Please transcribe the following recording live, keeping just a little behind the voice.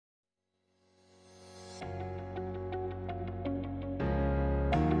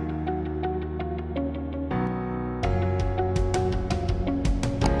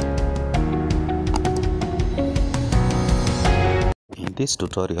this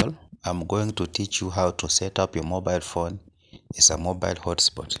tutorial, I'm going to teach you how to set up your mobile phone as a mobile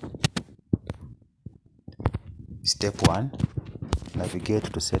hotspot. Step 1. Navigate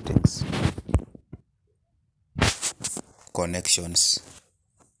to Settings, Connections,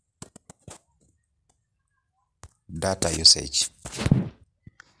 Data Usage.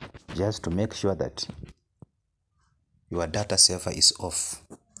 Just to make sure that your data saver is off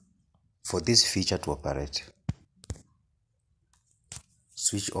for this feature to operate.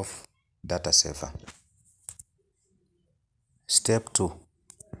 Switch off data saver. Step 2.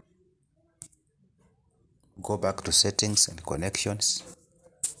 Go back to Settings and Connections.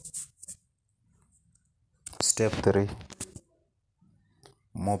 Step 3.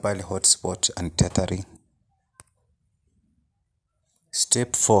 Mobile hotspot and tethering.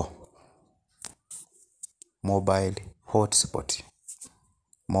 Step 4. Mobile hotspot.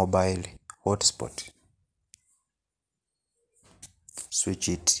 Mobile hotspot. Switch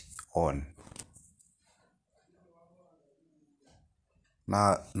it on.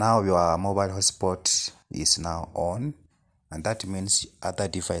 Now your mobile hotspot is now on, and that means other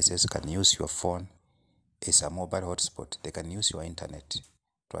devices can use your phone as a mobile hotspot. They can use your internet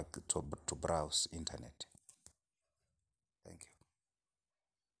to browse internet.